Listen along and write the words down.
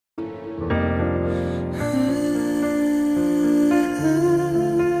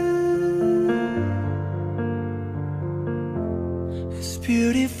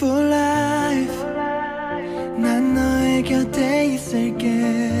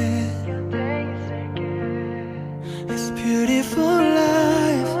beautiful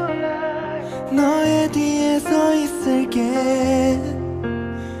life. 너의 뒤에 서 있을게.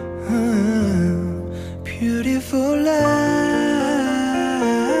 Beautiful life.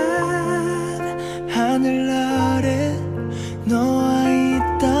 하늘 아래 너와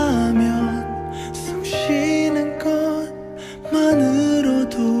있다면 숨 쉬는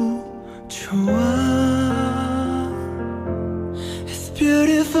것만으로도 좋아. It's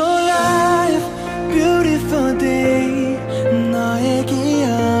beautiful life, beautiful day. 너의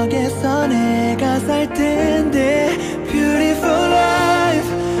기억에서 내가 살 텐데. Beautiful life,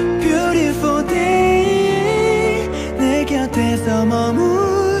 beautiful day. 내 곁에서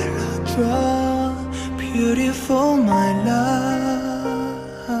머물러줘. Beautiful my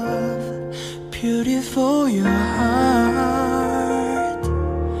love, beautiful your heart.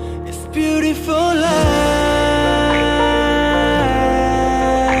 It's beautiful life.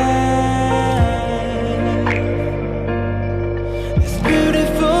 It's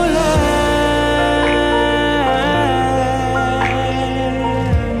beautiful life.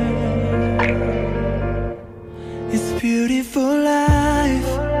 It's beautiful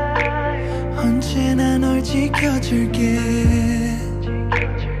life. 언제나 널 지켜줄게.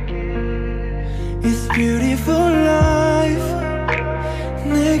 It's beautiful life.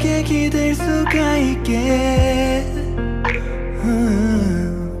 내게 기댈 수가 있게.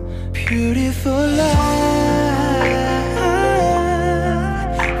 Beautiful life.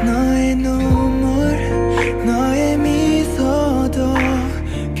 너의 눈물, 너의 미소도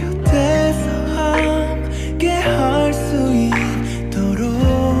곁에서 함께 할 수 있도록.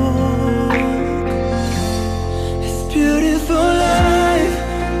 Beautiful life,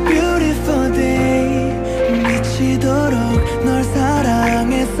 beautiful day. 미치도록 널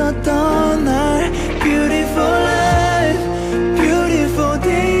사랑했었던 날. Beautiful life, beautiful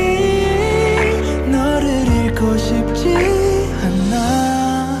day. 너를 잃고 싶지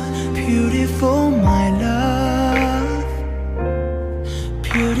않아. Beautiful my love,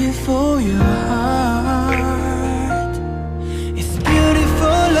 beautiful your heart. It's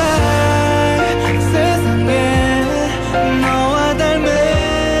beautiful life. 세상에 너와 닮은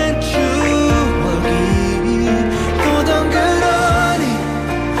추억이 또 덩그러니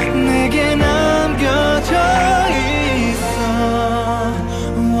내게 남겨져 있어.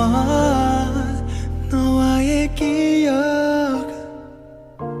 너와의 기억,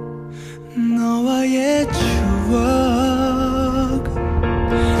 너와의 추억.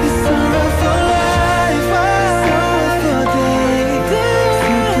 It's alright for life, it's alright for day.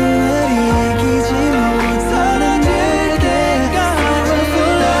 슬픔을 이기지 못하는 내게. It's alright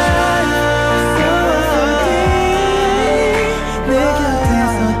for life, it's alright for day. 내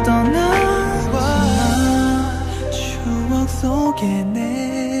곁에서 떠나지 마. 추억 속에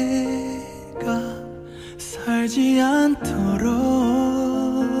내가 살지 않도록.